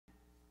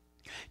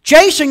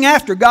Chasing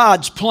after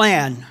God's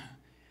plan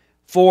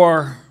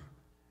for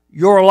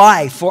your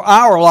life, for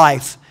our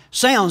life,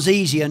 sounds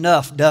easy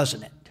enough,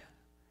 doesn't it?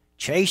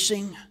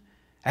 Chasing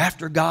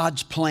after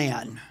God's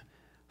plan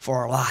for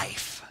our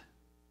life.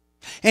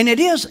 And it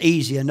is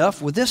easy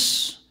enough with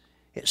this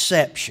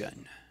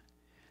exception.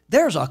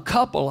 There's a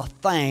couple of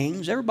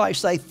things, everybody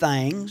say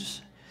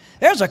things.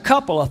 There's a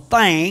couple of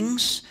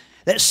things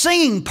that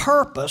seem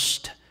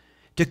purposed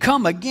to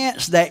come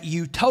against that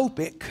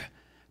utopic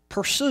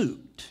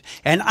pursuit.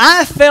 And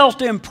I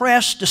felt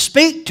impressed to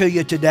speak to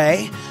you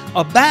today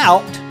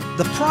about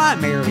the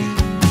primary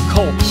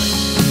culprit.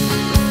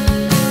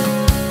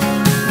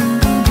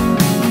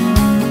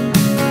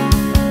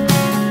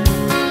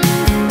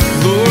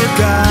 Lord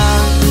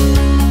God,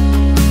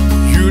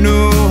 you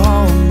know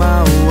all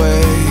my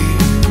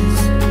ways,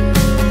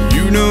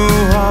 you know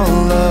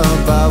all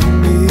about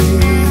me,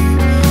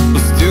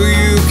 but still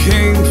you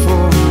came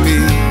for me.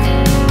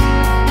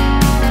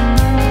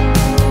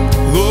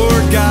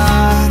 Lord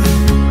God,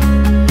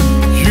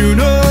 you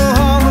know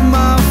all of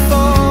my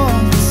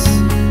thoughts,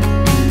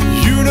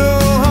 you know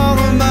all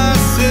of my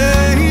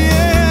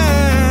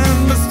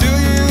saying, but still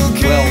you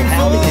came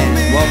for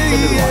me. Welcome to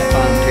New Life.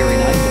 I'm Terry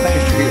Knight, the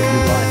pastor here at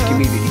New Life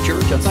Community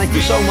Church. I thank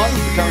you so much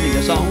for turning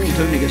us on,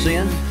 tuning us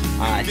in.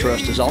 I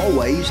trust as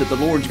always that the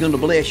Lord's going to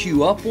bless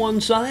you up one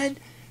side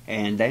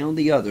and down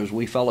the other as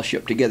we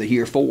fellowship together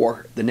here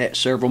for the next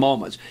several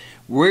moments.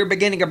 We're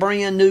beginning a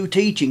brand new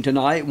teaching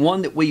tonight,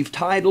 one that we've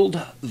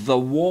titled The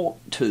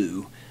Want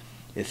To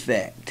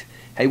Effect.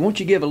 Hey, won't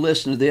you give a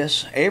listen to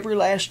this? Every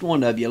last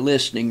one of you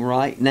listening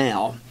right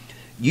now,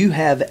 you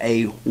have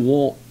a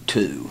want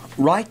to.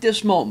 Right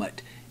this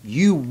moment,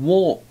 you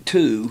want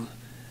to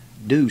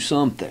do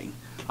something.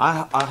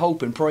 I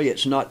hope and pray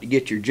it's not to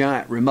get your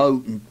giant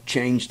remote and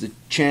change the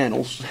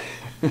channels,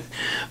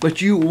 but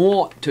you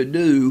want to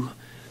do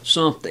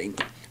something.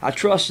 I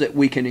trust that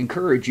we can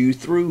encourage you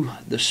through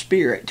the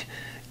Spirit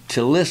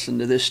to listen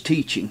to this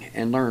teaching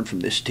and learn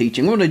from this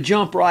teaching. We're going to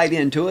jump right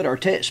into it. Our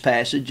text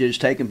passage is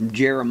taken from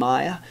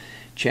Jeremiah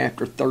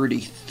chapter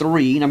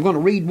 33, and I'm going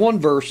to read one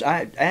verse.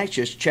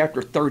 Actually, it's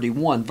chapter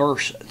 31,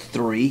 verse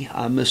 3.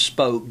 I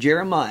misspoke.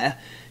 Jeremiah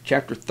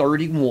chapter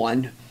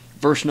 31,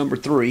 verse number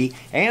 3,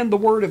 and the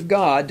Word of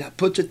God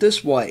puts it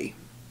this way: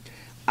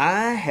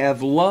 I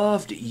have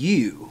loved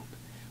you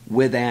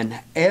with an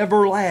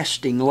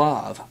everlasting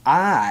love.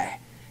 I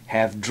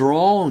have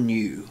drawn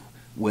you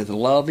with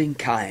loving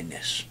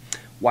kindness.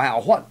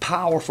 Wow, what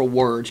powerful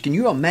words. Can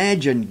you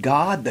imagine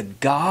God, the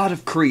God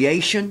of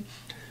creation,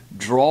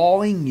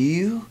 drawing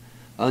you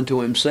unto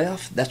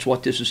Himself? That's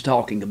what this is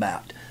talking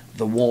about.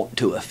 The want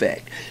to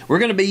effect. We're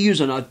going to be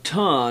using a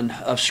ton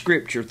of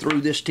Scripture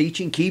through this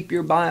teaching. Keep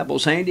your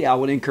Bibles handy. I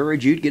would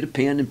encourage you to get a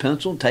pen and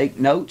pencil, take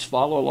notes,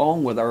 follow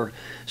along with our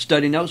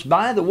study notes.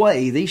 By the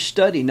way, these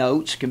study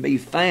notes can be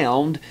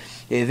found,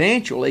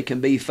 eventually can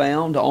be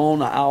found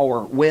on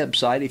our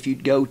website. If you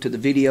go to the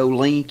video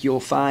link, you'll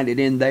find it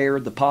in there,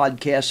 the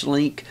podcast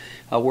link,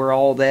 where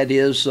all that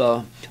is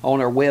on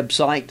our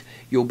website.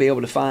 You'll be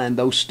able to find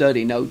those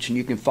study notes and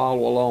you can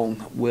follow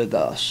along with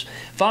us.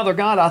 Father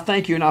God, I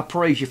thank you and I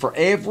praise you for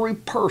every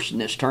person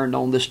that's turned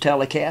on this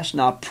telecast.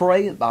 And I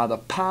pray that by the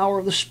power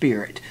of the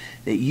Spirit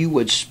that you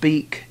would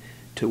speak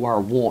to our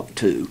want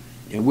to.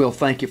 And we'll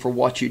thank you for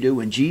what you do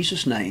in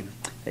Jesus' name.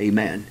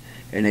 Amen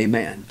and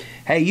amen.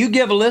 Hey, you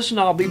give a listen.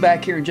 I'll be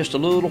back here in just a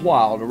little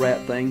while to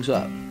wrap things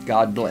up.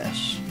 God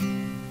bless.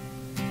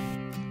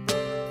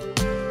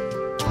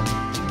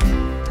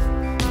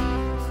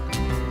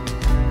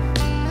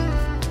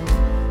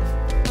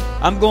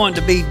 I'm going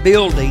to be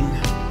building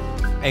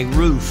a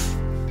roof,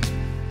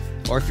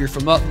 or if you're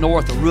from up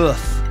north, a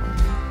roof.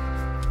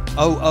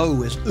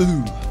 O is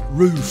ooh,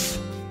 roof,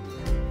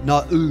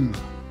 not ooh,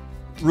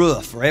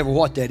 roof, or ever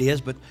what that is.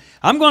 But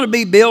I'm going to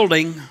be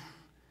building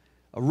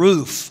a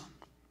roof.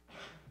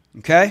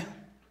 Okay?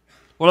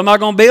 What am I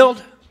going to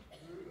build?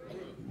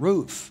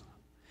 Roof.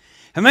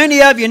 How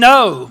many of you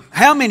know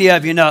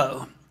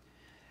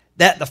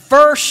that the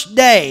first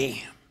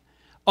day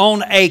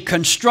on a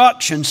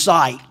construction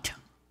site,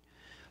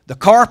 the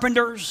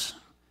carpenters,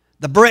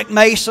 the brick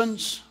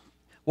masons,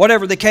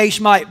 whatever the case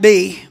might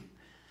be,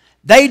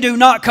 they do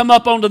not come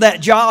up onto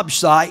that job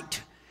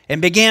site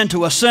and begin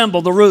to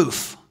assemble the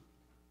roof.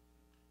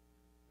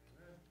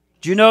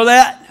 Do you know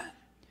that?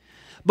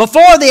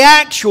 Before the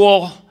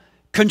actual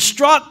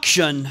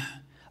construction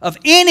of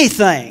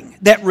anything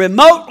that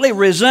remotely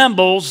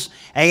resembles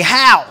a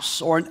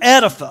house or an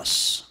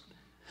edifice,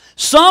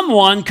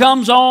 someone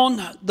comes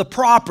on the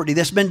property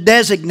that's been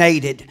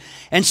designated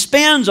and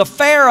spends a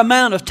fair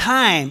amount of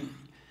time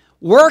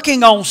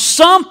working on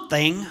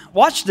something,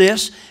 watch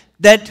this,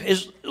 that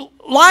is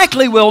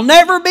likely will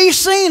never be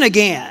seen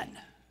again.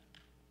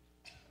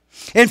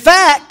 In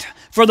fact,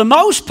 for the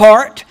most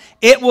part,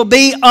 it will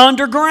be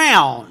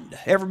underground.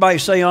 Everybody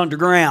say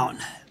underground.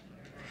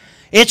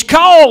 It's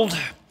called,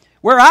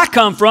 where I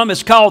come from,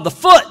 it's called the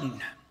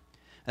footing.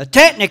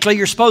 Technically,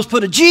 you're supposed to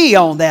put a G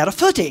on that, a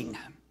footing.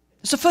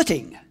 It's a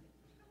footing.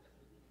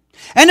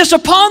 And it's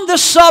upon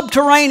this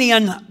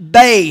subterranean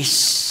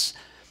base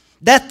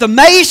that the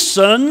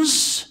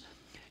masons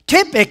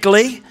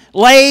typically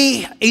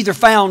lay either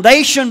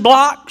foundation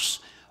blocks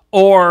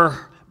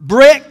or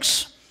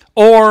bricks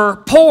or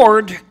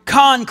poured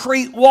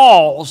concrete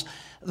walls.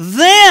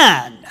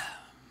 Then,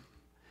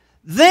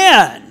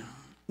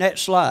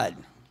 next slide.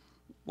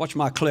 Watch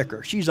my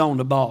clicker. She's on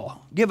the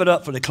ball. Give it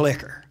up for the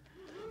clicker.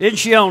 Isn't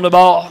she on the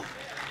ball?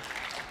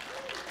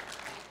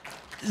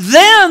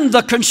 Then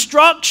the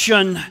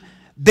construction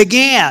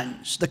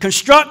begins. The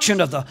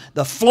construction of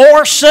the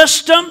floor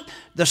system,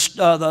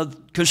 the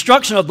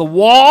construction of the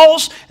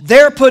walls,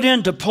 they're put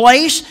into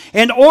place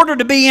in order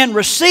to be in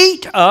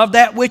receipt of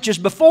that which is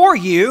before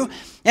you,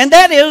 and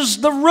that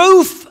is the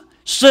roof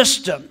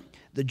system.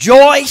 The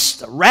joist,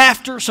 the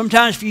rafter,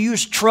 sometimes if you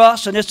use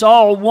truss and it's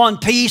all one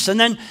piece, and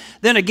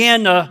then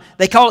again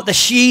they call it the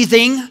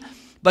sheathing,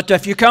 but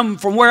if you come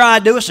from where I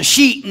do, it's a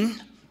sheeting.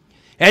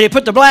 And they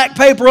put the black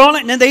paper on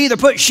it, and then they either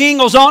put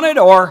shingles on it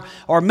or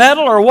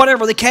metal or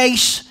whatever the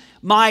case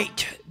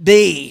might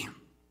be.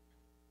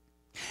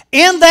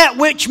 In that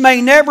which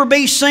may never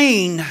be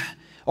seen,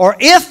 or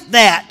if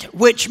that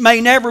which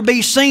may never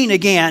be seen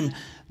again,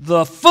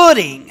 the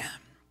footing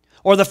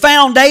or the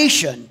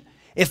foundation,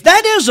 if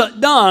that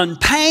isn't done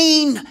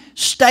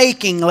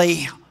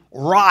painstakingly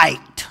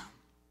right,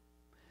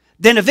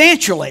 then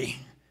eventually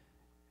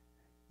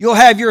you'll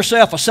have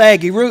yourself a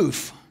saggy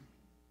roof.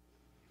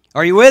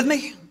 Are you with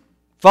me?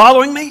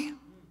 Following me?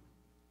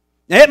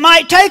 It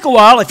might take a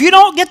while. If you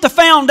don't get the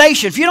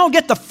foundation, if you don't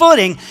get the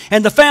footing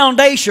and the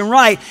foundation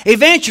right,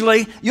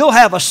 eventually you'll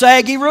have a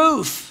saggy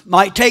roof.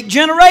 Might take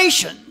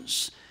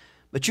generations,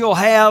 but you'll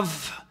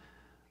have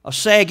a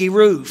saggy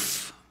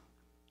roof.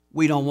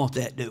 We don't want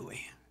that, do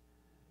we?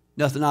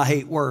 Nothing I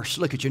hate worse.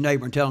 Look at your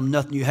neighbor and tell them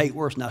nothing you hate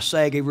worse than a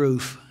saggy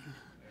roof.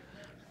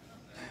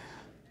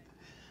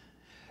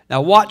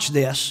 Now watch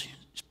this.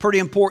 It's pretty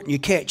important you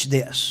catch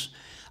this.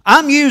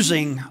 I'm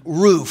using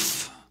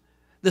roof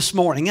this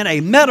morning in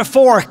a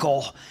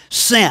metaphorical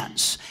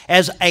sense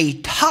as a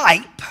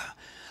type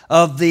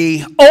of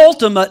the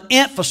ultimate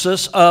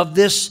emphasis of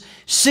this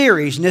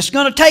series. And it's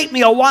going to take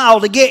me a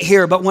while to get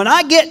here, but when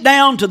I get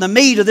down to the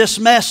meat of this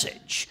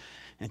message,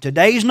 and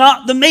today's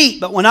not the meat,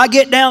 but when I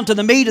get down to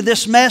the meat of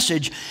this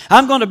message,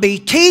 I'm going to be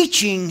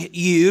teaching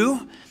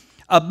you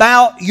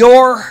about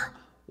your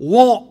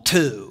want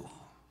to.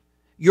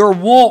 Your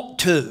want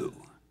to.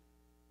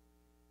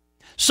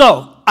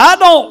 So, I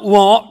don't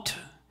want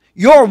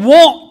your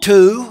want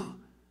to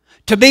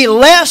be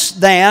less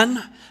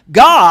than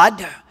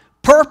God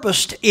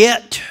purposed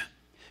it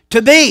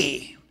to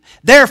be.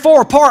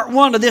 Therefore, part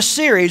one of this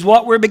series,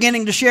 what we're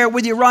beginning to share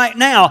with you right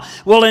now,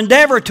 will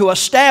endeavor to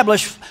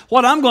establish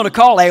what I'm going to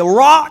call a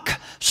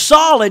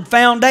rock-solid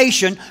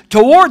foundation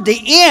toward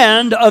the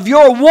end of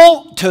your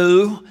want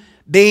to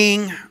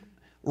being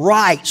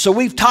right. So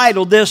we've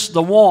titled this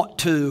the want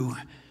to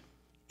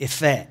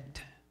effect.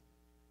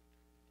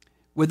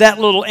 With that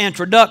little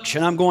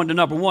introduction, I'm going to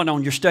number one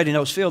on your study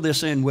notes. Fill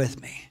this in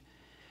with me.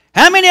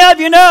 How many of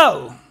you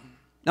know?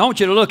 I want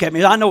you to look at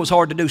me. I know it's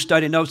hard to do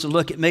study notes and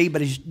look at me,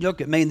 but if you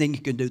look at me, then you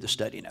can do the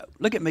study note.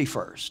 Look at me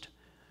first.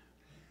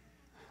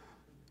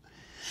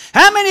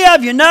 How many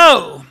of you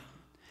know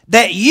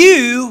that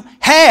you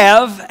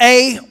have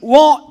a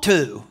want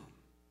to?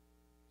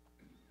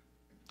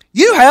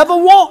 You have a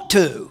want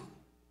to.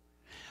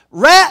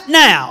 Right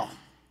now,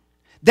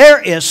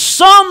 there is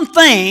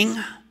something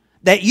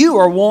that you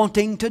are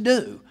wanting to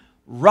do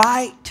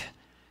right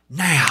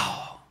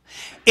now.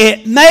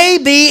 It may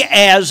be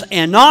as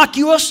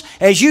innocuous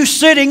as you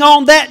sitting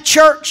on that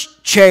church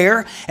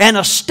chair and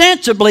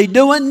ostensibly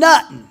doing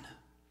nothing.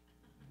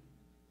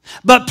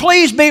 But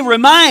please be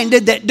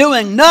reminded that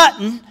doing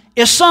nothing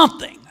is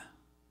something.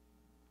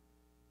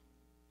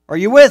 Are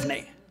you with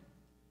me?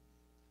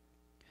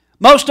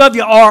 Most of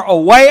you are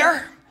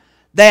aware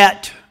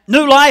that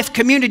New Life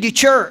Community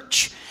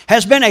Church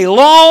has been a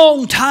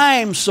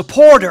long-time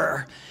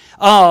supporter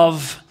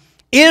of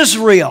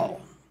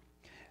Israel.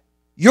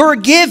 Your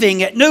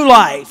giving at New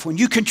Life, when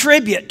you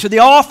contribute to the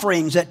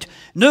offerings at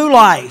New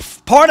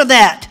Life, part of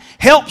that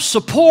helps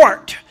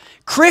support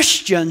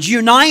Christians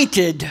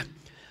united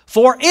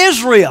for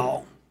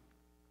Israel.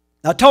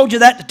 I told you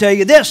that to tell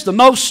you this. The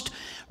most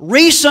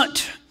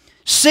recent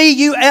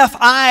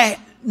CUFI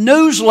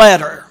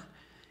newsletter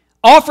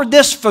offered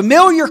this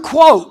familiar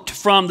quote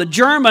from the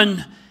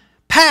German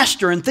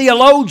pastor and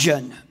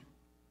theologian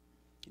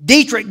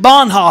Dietrich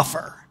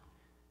Bonhoeffer.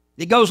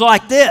 It goes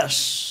like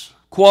this,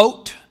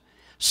 quote,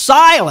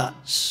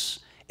 "Silence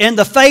in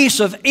the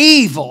face of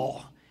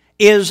evil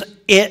is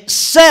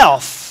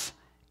itself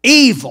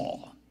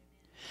evil.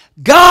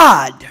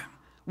 God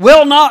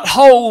will not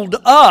hold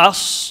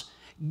us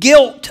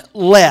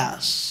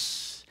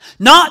guiltless.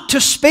 Not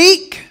to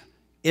speak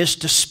is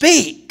to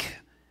speak."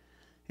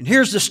 And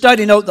here's the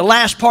study note, the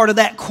last part of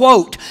that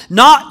quote.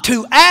 Not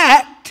to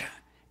act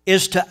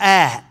is to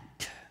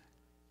act.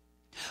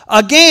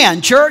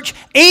 Again, church,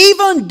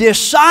 even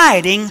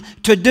deciding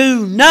to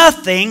do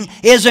nothing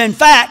is in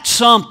fact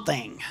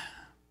something.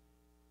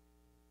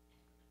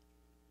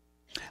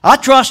 I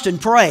trust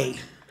and pray,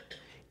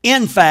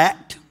 in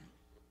fact,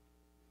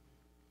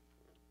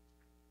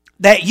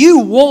 that you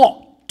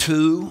want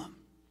to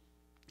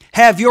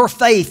have your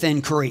faith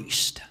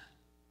increased.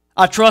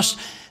 I trust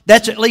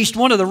that's at least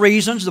one of the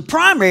reasons, the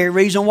primary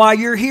reason why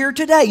you're here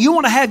today. You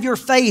want to have your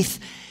faith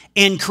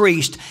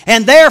increased.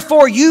 And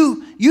therefore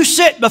you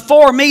sit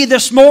before me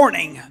this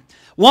morning,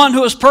 one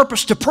who has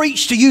purposed to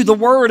preach to you the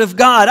Word of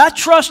God. I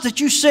trust that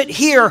you sit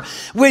here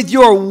with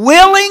your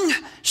willing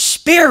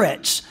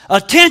spirits,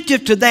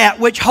 attentive to that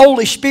which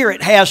Holy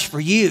Spirit has for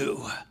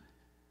you.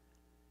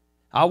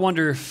 I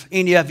wonder if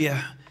any of you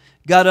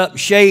got up and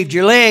shaved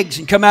your legs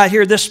and come out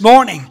here this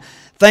morning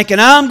thinking,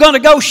 I'm going to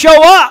go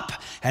show up,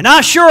 and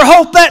I sure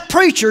hope that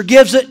preacher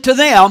gives it to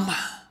them.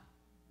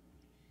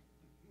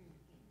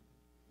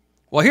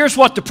 Well, here's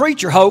what the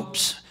preacher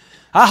hopes.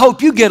 I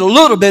hope you get a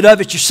little bit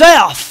of it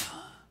yourself.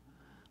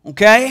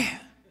 Okay?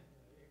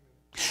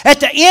 At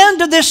the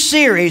end of this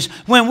series,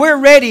 when we're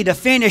ready to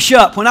finish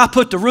up, when I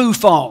put the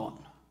roof on,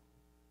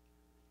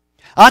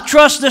 I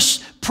trust this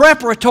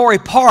preparatory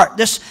part,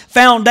 this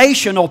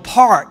foundational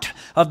part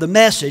of the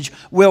message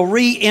will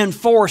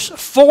reinforce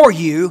for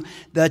you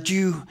that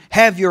you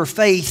have your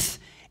faith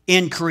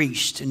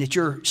increased and that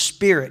your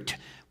spirit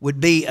would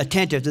be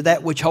attentive to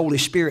that which Holy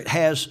Spirit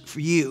has for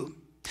you.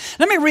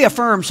 Let me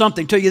reaffirm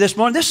something to you this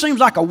morning. This seems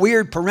like a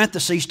weird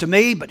parenthesis to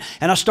me,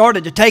 and I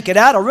started to take it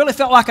out. I really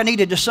felt like I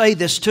needed to say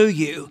this to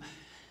you.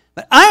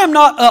 But I am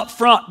not up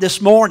front this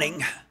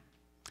morning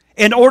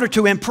in order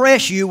to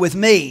impress you with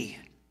me.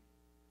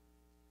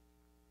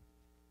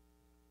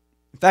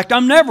 In fact,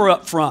 I'm never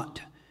up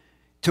front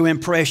to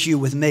impress you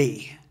with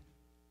me.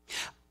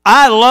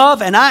 I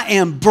love and I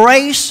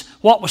embrace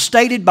what was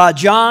stated by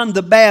John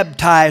the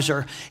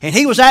Baptizer. And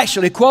he was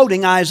actually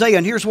quoting Isaiah.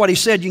 And here's what he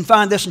said. You can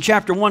find this in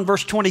chapter 1,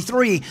 verse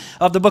 23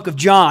 of the book of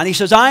John. He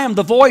says, I am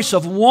the voice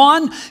of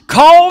one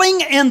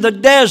calling in the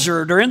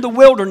desert, or in the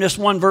wilderness,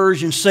 one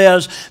version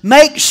says,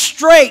 make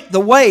straight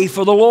the way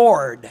for the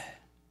Lord.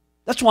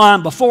 That's why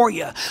I'm before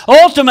you.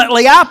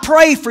 Ultimately, I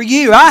pray for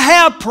you. I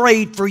have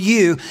prayed for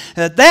you.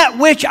 That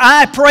which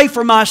I pray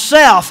for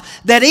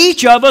myself, that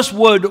each of us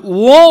would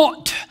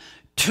want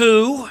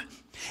to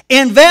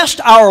invest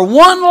our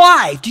one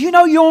life. Do you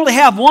know you only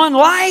have one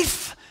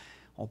life?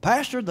 Well,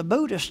 Pastor, the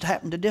Buddhists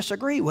happen to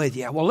disagree with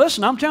you. Well,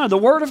 listen, I'm telling you, the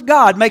Word of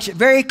God makes it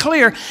very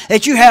clear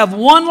that you have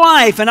one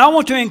life, and I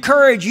want to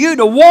encourage you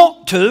to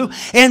want to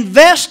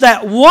invest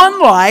that one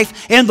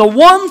life in the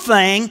one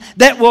thing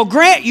that will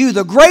grant you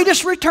the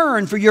greatest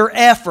return for your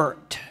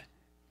effort.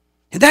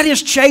 And that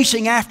is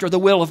chasing after the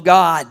will of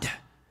God.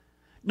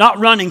 Not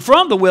running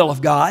from the will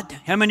of God.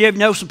 How many of you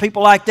know some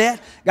people like that?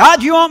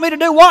 God, you want me to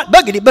do what?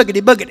 Boogity, boogity,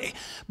 boogity.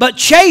 But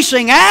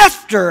chasing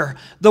after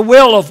the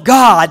will of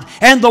God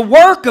and the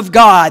work of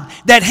God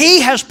that He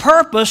has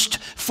purposed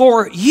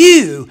for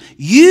you.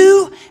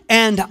 You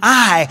and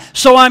I.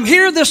 So I'm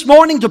here this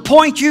morning to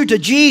point you to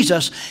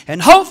Jesus,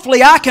 and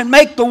hopefully I can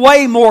make the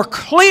way more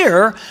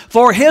clear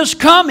for His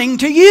coming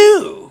to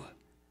you.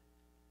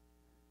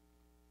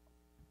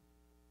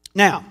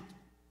 Now,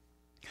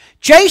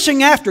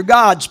 chasing after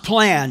God's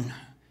plan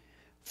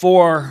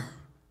for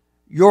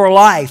your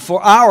life,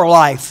 for our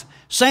life,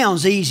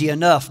 sounds easy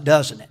enough,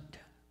 doesn't it?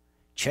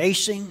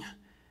 Chasing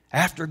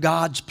after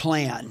God's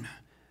plan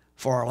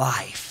for our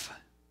life.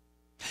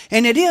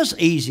 And it is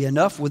easy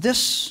enough with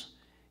this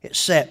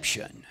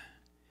exception.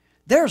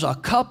 There's a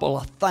couple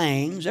of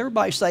things,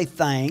 everybody say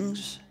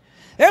things.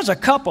 There's a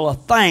couple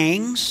of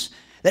things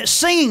that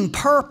seem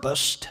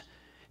purposed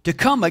to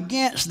come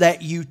against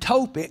that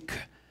utopic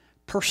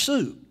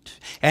pursuit.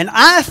 And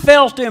I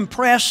felt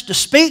impressed to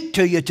speak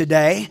to you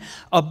today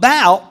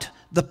about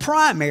the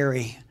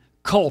primary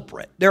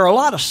culprit. There are a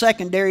lot of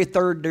secondary,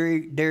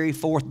 third-dairy,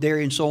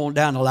 fourth-dairy, and so on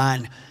down the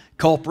line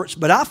culprits,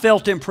 but I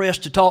felt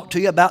impressed to talk to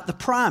you about the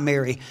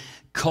primary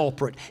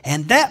culprit.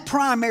 And that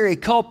primary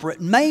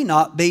culprit may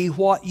not be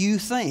what you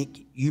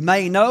think. You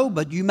may know,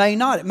 but you may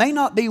not. It may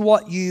not be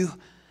what you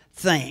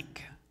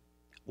think.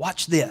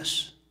 Watch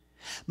this.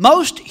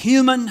 Most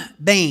human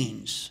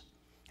beings,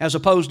 as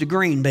opposed to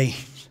green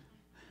beans,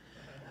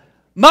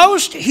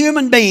 most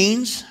human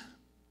beings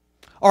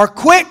are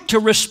quick to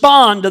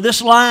respond to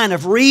this line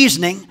of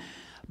reasoning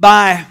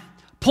by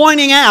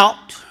pointing out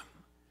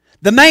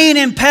the main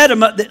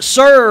impediment that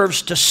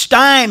serves to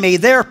stymie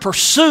their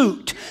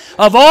pursuit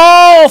of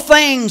all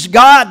things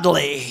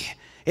godly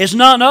is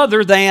none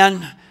other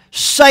than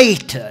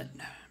Satan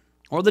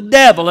or the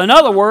devil. In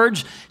other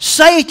words,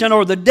 Satan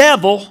or the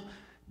devil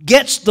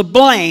gets the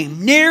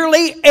blame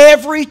nearly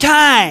every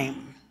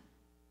time.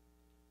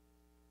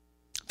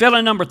 Fill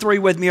in number 3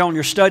 with me on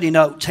your study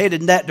notes,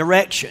 headed in that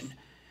direction.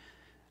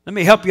 Let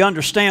me help you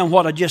understand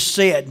what I just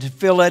said to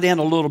fill that in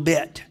a little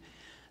bit.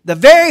 The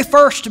very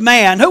first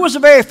man, who was the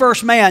very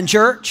first man,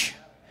 church?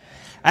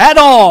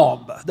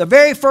 Adam, the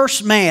very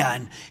first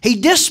man. He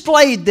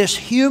displayed this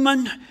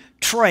human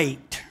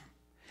trait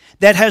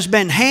that has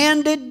been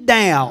handed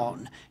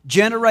down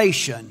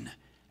generation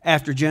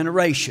after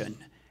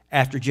generation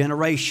after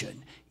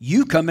generation.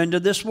 You come into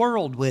this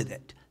world with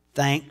it,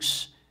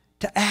 thanks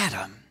to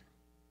Adam.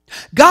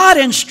 God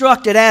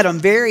instructed Adam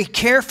very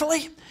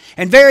carefully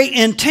and very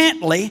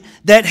intently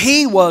that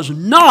he was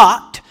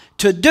not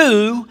to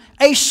do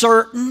a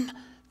certain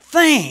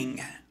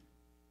thing.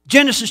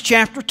 Genesis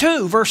chapter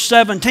 2, verse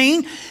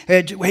 17,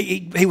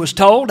 he was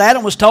told,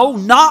 Adam was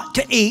told not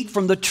to eat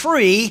from the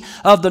tree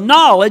of the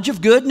knowledge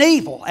of good and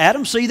evil.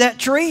 Adam, see that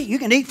tree? You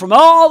can eat from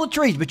all the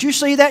trees, but you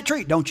see that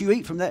tree? Don't you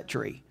eat from that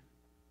tree.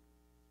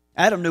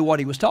 Adam knew what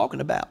he was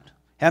talking about.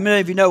 How many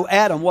of you know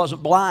Adam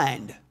wasn't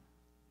blind?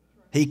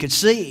 He could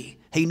see.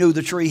 He knew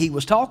the tree he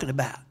was talking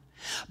about.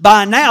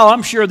 By now,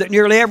 I'm sure that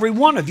nearly every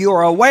one of you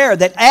are aware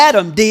that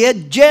Adam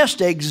did just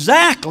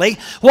exactly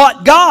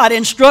what God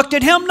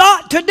instructed him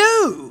not to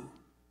do.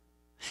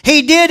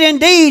 He did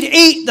indeed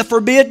eat the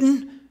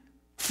forbidden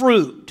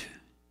fruit.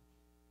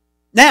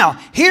 Now,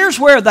 here's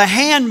where the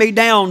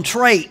hand-me-down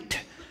trait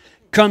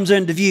comes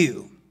into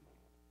view.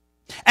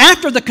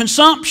 After the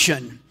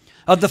consumption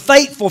of the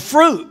fateful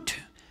fruit,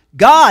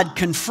 God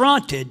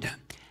confronted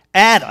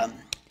Adam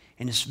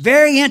in this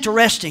very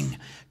interesting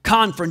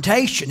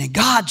confrontation. And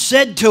God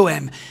said to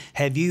him,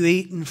 have you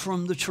eaten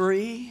from the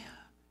tree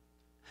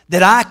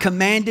that I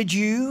commanded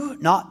you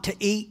not to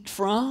eat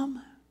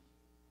from?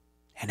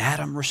 And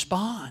Adam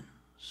responds.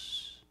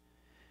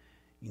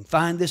 You can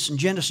find this in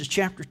Genesis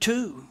chapter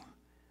 2,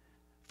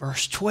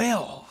 verse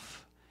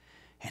 12.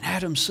 And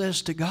Adam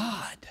says to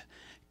God,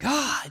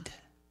 God,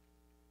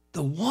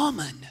 the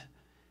woman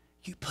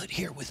you put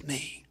here with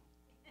me,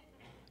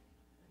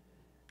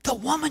 the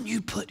woman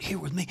you put here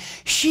with me,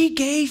 she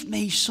gave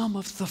me some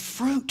of the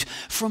fruit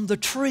from the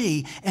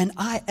tree, and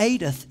I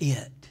ateth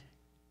it.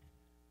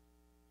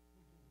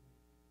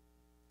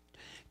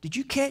 Did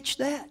you catch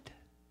that?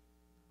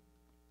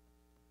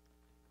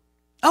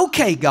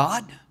 Okay,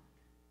 God,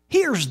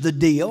 here's the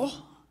deal.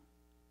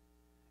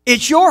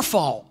 It's your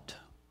fault.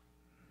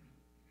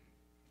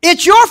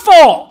 It's your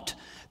fault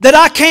that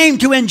I came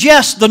to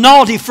ingest the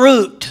naughty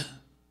fruit.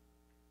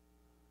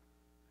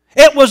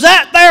 It was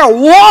that there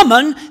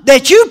woman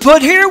that you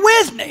put here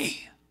with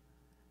me.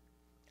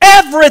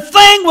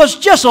 Everything was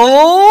just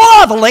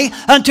lovely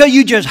until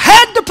you just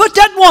had to put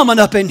that woman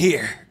up in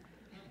here.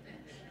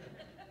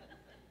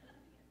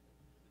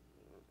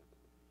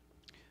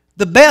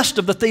 The best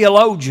of the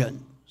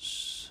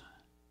theologians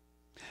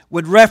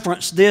would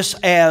reference this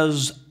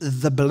as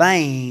the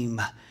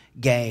blame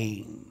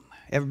game.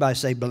 Everybody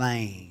say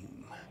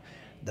blame.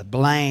 The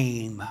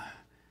blame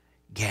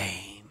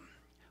game.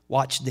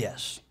 Watch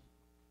this.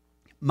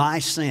 My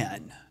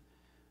sin.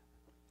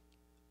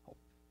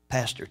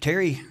 Pastor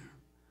Terry,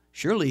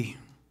 surely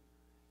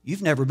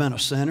you've never been a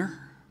sinner.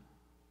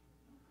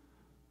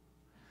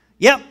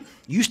 Yep,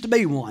 used to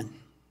be one.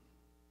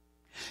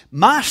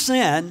 My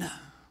sin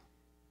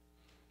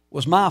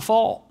was my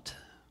fault.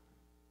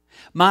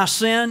 My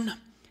sin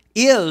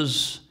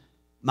is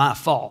my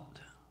fault.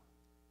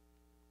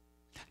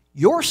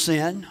 Your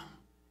sin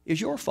is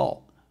your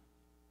fault.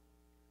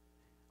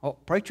 Oh,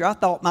 preacher, I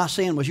thought my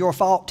sin was your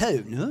fault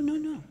too. No, no,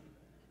 no.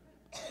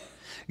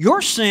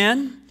 Your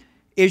sin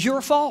is your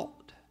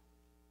fault.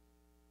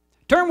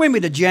 Turn with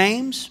me to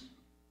James,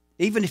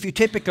 even if you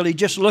typically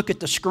just look at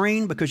the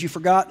screen because you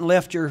forgot and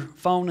left your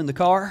phone in the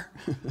car.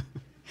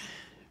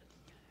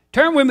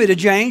 Turn with me to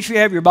James if you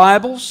have your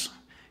Bibles,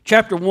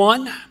 chapter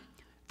 1.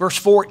 Verse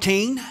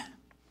 14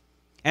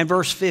 and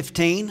verse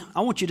 15.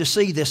 I want you to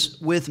see this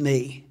with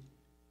me.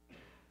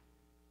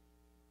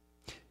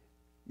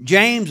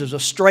 James is a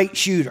straight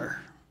shooter.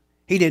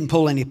 He didn't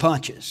pull any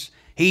punches.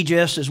 He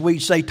just, as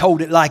we'd say,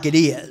 told it like it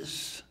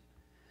is.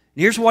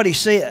 And here's what he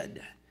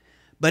said.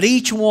 But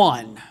each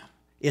one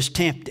is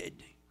tempted.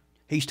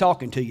 He's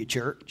talking to you,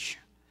 church.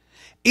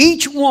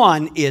 Each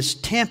one is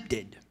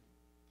tempted.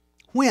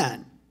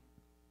 When?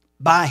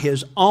 By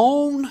his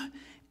own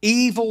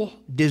evil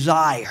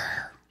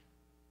desire.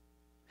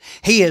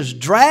 He is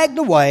dragged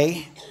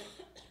away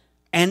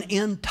and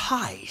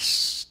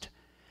enticed.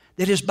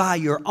 That is, by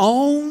your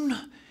own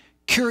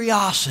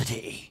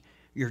curiosity,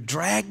 you're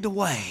dragged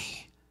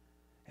away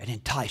and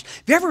enticed.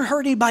 Have you ever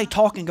heard anybody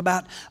talking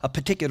about a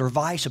particular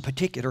vice, a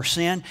particular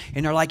sin,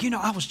 and they're like,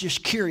 I was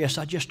just curious,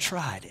 I just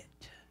tried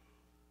it.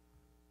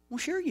 Well,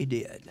 sure you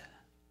did.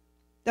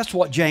 That's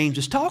what James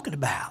is talking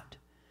about.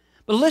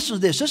 But listen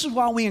to this. This is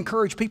why we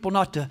encourage people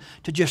not to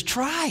just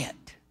try it.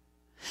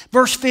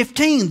 Verse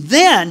 15,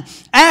 then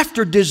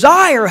after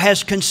desire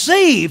has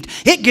conceived,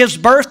 it gives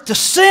birth to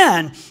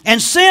sin.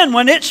 And sin,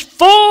 when it's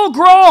full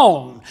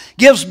grown,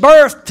 gives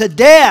birth to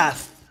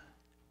death.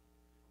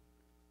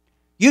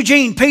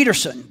 Eugene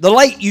Peterson, the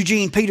late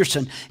Eugene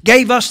Peterson,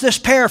 gave us this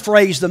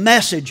paraphrase, the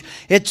Message.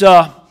 It's,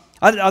 I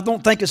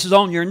don't think this is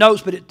on your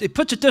notes, but it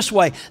puts it this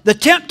way. The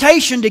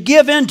temptation to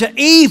give in to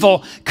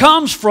evil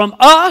comes from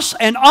us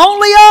and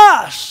only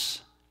us.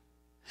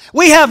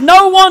 We have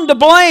no one to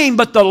blame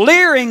but the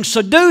leering,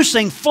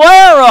 seducing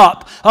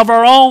flare-up of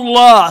our own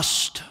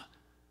lust.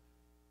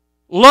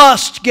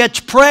 Lust gets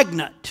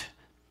pregnant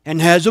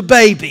and has a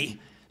baby.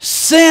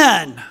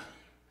 Sin.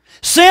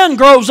 Sin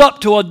grows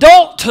up to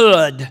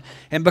adulthood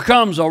and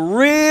becomes a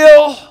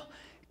real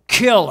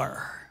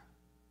killer.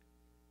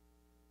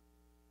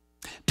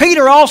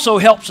 Peter also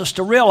helps us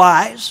to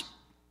realize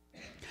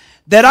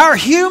that our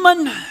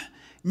human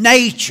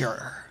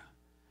nature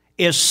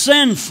is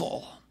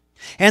sinful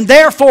and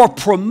therefore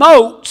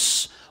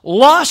promotes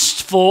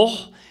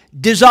lustful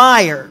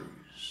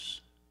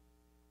desires.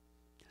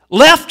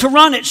 Left to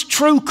run its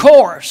true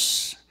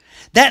course,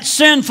 that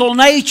sinful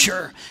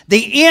nature,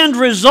 the end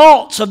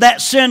results of that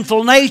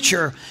sinful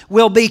nature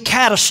will be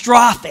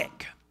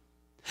catastrophic.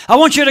 I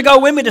want you to go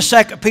with me to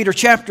 2 Peter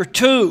chapter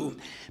 2,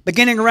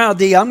 beginning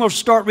around I'm going to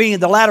start reading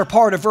the latter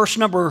part of verse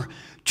number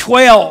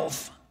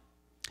 12.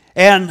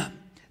 And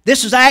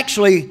this is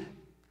actually,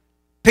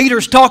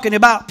 Peter's talking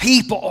about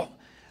people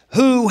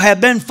who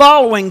have been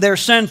following their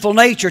sinful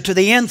nature to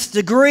the nth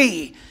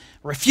degree,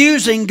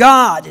 refusing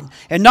God,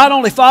 and not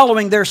only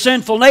following their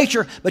sinful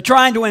nature, but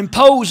trying to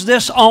impose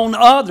this on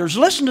others.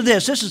 Listen to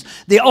this. This is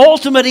the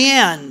ultimate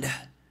end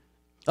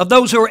of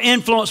those who are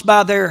influenced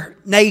by their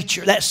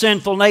nature, that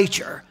sinful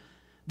nature.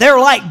 They're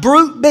like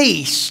brute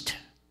beasts,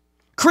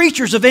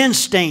 creatures of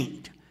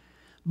instinct,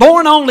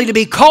 born only to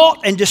be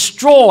caught and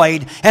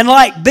destroyed, and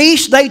like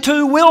beasts they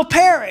too will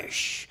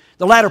perish.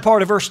 The latter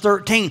part of verse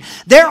 13.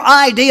 Their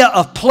idea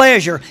of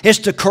pleasure is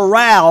to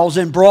carouse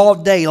in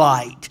broad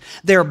daylight.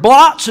 Their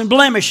blots and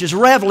blemishes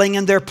reveling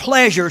in their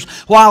pleasures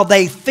while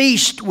they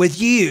feast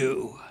with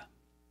you.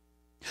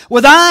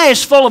 With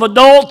eyes full of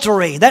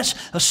adultery. That's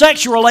a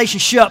sexual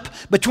relationship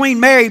between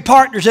married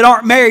partners that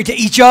aren't married to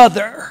each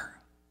other.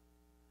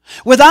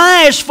 With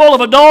eyes full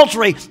of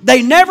adultery,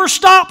 they never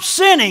stop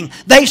sinning.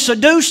 They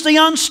seduce the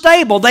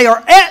unstable. They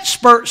are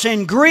experts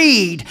in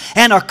greed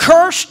and a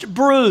cursed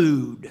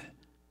brood.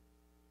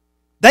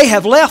 They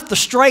have left the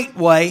straight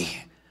way.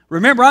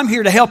 Remember, I'm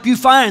here to help you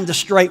find the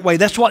straight way.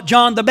 That's what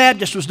John the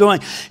Baptist was doing.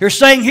 You're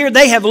saying here,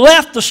 they have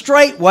left the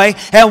straight way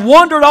and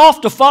wandered off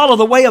to follow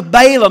the way of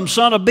Balaam,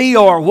 son of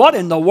Beor. What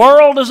in the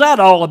world is that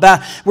all about?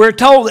 We're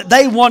told that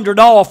they wandered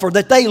off, or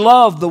that they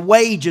loved the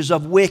wages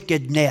of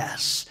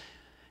wickedness.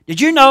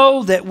 Did you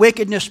know that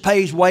wickedness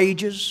pays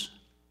wages?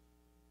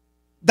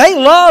 They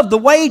love the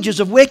wages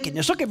of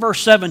wickedness. Look at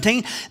verse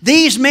 17.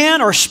 These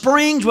men are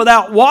springs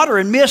without water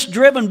and mist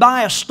driven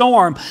by a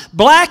storm.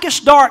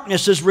 Blackest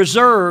darkness is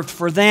reserved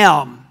for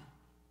them.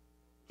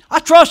 I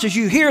trust as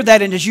you hear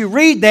that and as you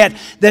read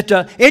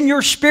that in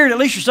your spirit at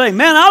least you're saying,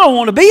 man, I don't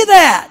want to be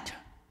that.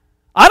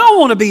 I don't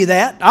want to be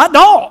that. I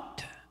don't.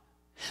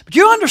 But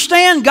you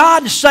understand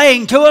God is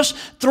saying to us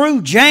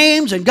through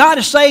James, and God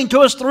is saying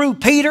to us through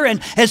Peter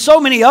and so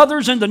many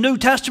others in the New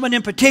Testament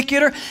in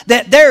particular,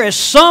 that there is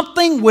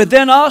something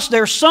within us,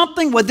 there's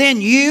something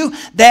within you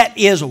that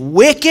is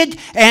wicked,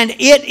 and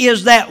it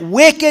is that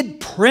wicked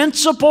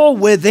principle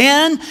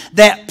within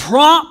that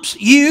prompts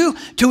you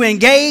to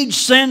engage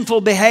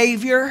sinful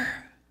behavior.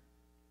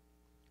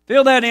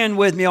 Fill that in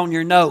with me on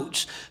your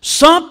notes.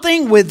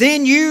 Something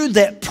within you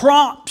that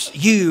prompts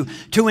you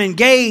to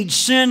engage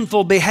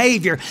sinful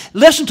behavior.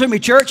 Listen to me,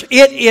 church.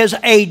 It is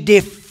a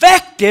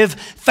defective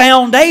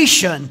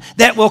foundation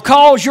that will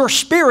cause your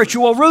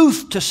spiritual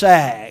roof to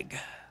sag.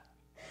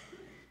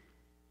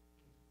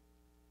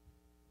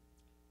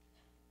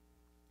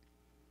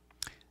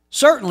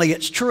 Certainly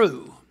it's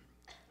true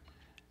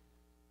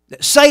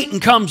that Satan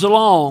comes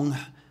along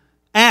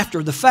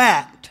after the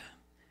fact.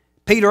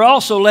 Peter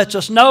also lets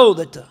us know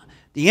that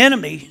the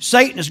enemy,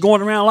 Satan, is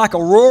going around like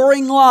a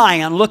roaring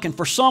lion looking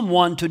for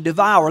someone to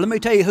devour. Let me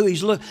tell you who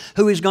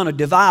he's going to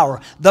devour.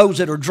 Those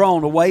that are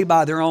drawn away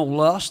by their own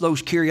lust,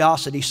 those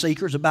curiosity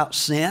seekers about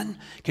sin.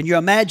 Can you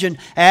imagine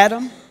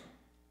Adam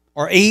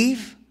or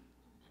Eve?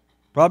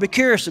 Probably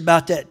curious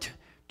about that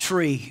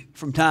tree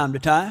from time to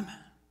time.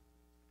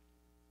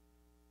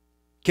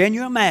 Can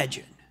you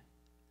imagine?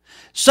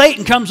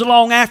 Satan comes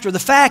along after the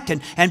fact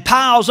and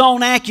piles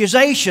on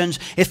accusations,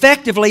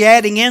 effectively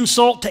adding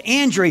insult to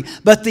injury.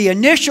 But the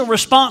initial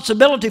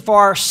responsibility for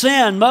our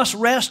sin must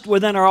rest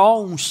within our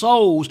own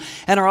souls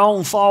and our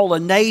own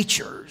fallen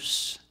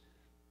natures.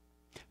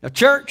 Now,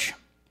 church,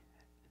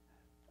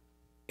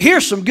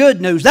 here's some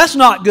good news. That's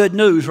not good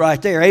news right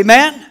there,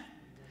 amen?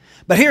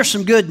 But here's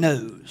some good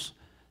news.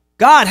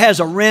 God has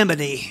a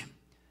remedy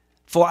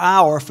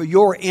for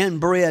your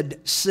inbred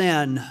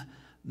sin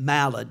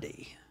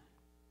malady.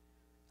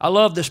 I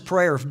love this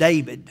prayer of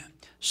David.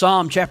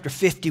 Psalm chapter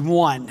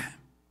 51.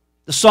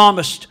 The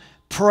psalmist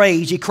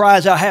prays. He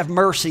cries out, have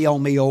mercy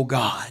on me, O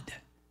God.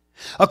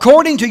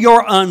 According to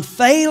your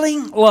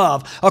unfailing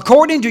love,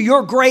 according to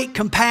your great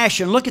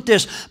compassion, look at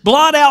this,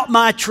 blot out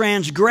my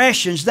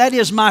transgressions, that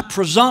is my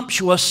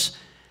presumptuous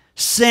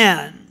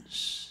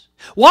sins.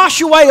 Wash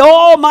away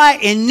all my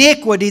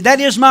iniquity, that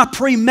is my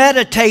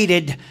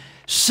premeditated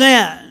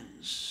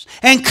sins.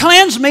 And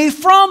cleanse me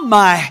from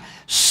my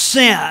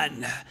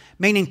sin,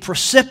 meaning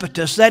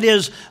precipitous, that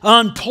is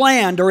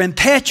unplanned or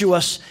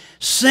impetuous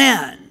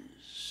sins.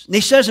 And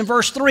he says in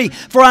verse 3,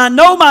 for I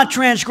know my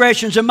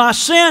transgressions and my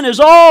sin is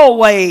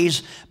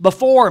always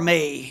before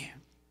me.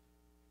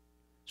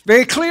 It's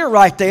very clear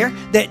right there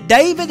that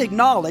David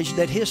acknowledged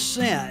that his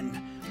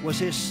sin was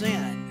his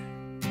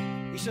sin.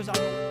 He says,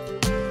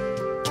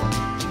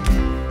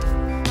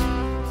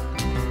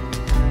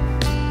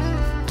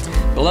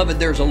 Beloved,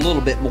 there's a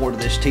little bit more to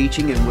this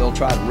teaching, and we'll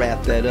try to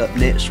wrap that up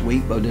next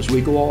week. But as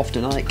we go off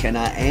tonight, can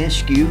I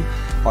ask you,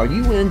 are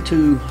you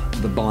into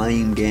the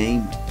blame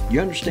game? You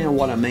understand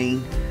what I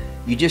mean?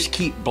 You just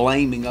keep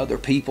blaming other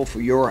people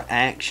for your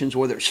actions,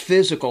 whether it's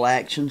physical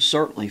actions,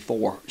 certainly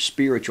for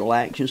spiritual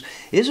actions.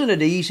 Isn't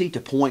it easy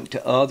to point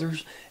to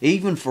others,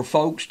 even for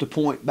folks to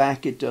point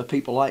back at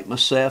people like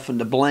myself and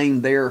to blame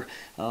their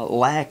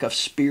lack of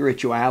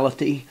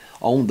spirituality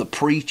on the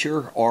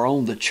preacher or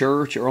on the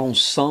church or on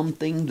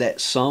something that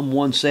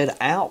someone said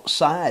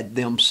outside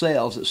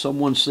themselves, that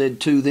someone said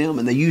to them,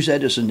 and they use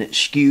that as an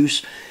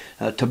excuse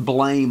to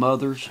blame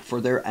others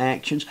for their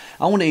actions?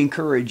 I want to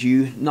encourage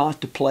you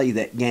not to play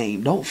that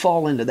game. Don't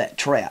fall into that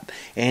trap.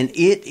 And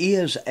it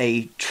is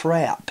a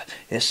trap.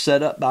 It's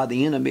set up by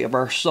the enemy of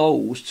our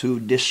souls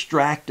to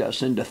distract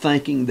us into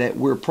thinking that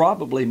we're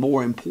probably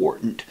more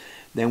important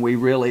than we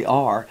really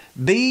are.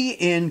 Be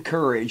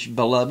encouraged,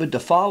 beloved, to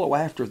follow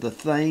after the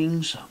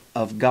things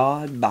of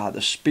God by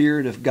the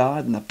Spirit of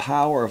God and the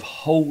power of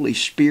Holy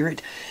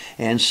Spirit,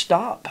 and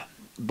stop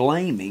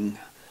blaming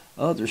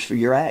others for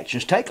your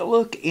actions. Take a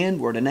look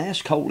inward and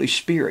ask Holy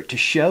Spirit to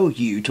show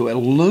you, to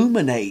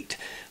illuminate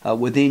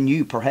within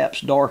you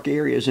perhaps dark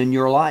areas in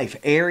your life,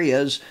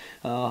 areas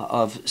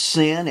of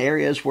sin,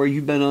 areas where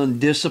you've been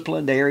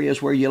undisciplined, areas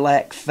where you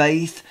lack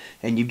faith,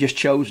 and you've just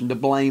chosen to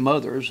blame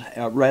others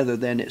rather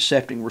than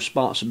accepting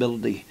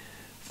responsibility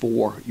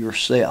for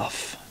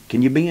yourself.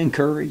 Can you be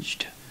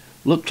encouraged?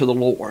 Look to the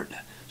Lord.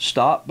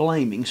 Stop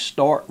blaming.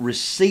 Start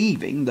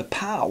receiving the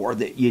power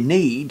that you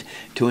need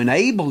to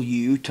enable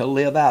you to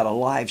live out a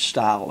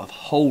lifestyle of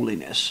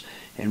holiness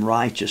and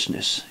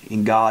righteousness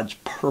in God's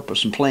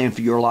purpose and plan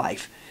for your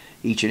life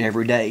each and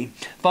every day.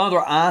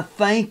 Father, I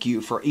thank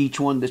you for each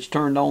one that's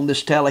turned on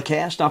this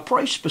telecast. I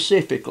pray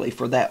specifically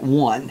for that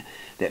one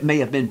that may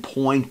have been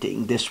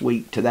pointing this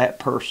week to that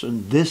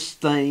person, this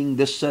thing,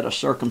 this set of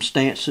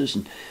circumstances,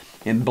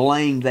 and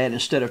blame that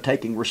instead of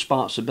taking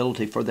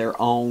responsibility for their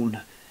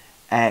own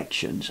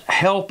actions.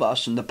 Help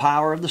us in the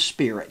power of the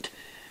Spirit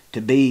to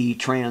be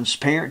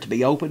transparent, to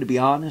be open, to be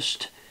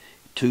honest,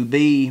 to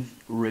be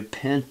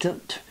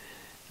repentant,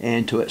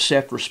 and to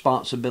accept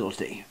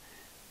responsibility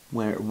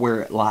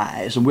where it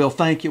lies. And we'll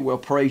thank you, we'll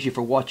praise you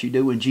for what you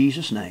do in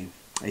Jesus' name.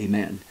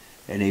 Amen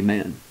and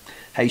amen.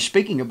 Hey,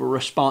 speaking of a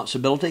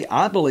responsibility,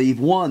 I believe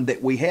one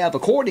that we have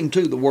according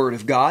to the Word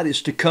of God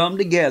is to come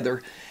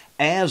together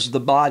as the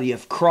body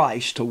of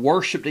Christ, to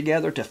worship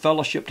together, to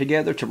fellowship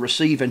together, to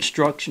receive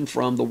instruction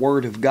from the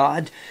Word of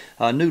God.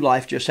 New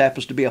Life just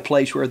happens to be a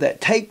place where that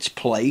takes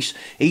place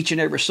each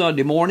and every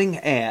Sunday morning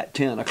at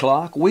 10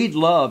 o'clock. We'd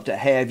love to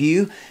have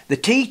you. The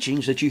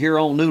teachings that you hear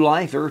on New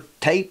Life are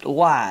taped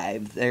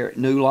live there at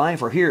New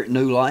Life or here at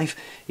New Life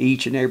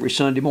each and every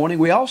Sunday morning.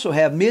 We also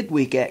have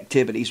midweek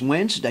activities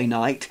Wednesday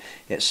night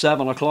at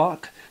 7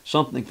 o'clock.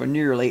 Something for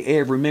nearly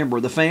every member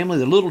of the family,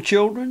 the little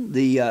children,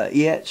 the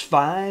EX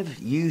 5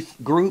 youth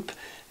group,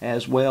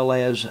 as well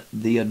as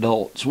the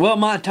adults. Well,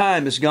 my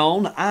time is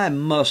gone. I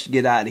must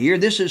get out of here.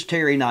 This is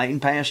Terry Knighton,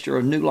 pastor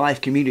of New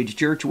Life Community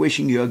Church,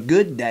 wishing you a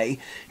good day.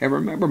 And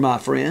remember, my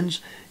friends,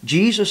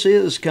 Jesus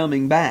is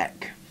coming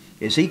back.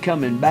 Is He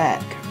coming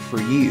back for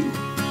you?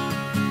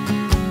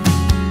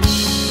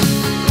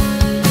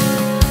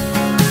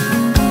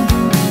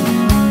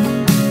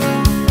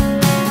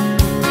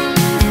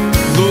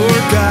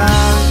 Lord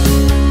God,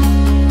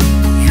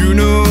 you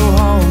know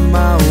all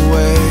my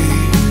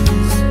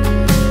ways,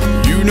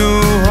 you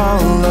know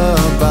all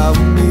about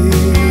me,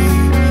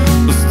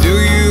 but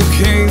still you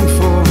came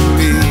for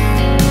me.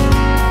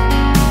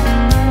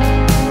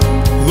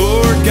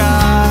 Lord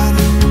God,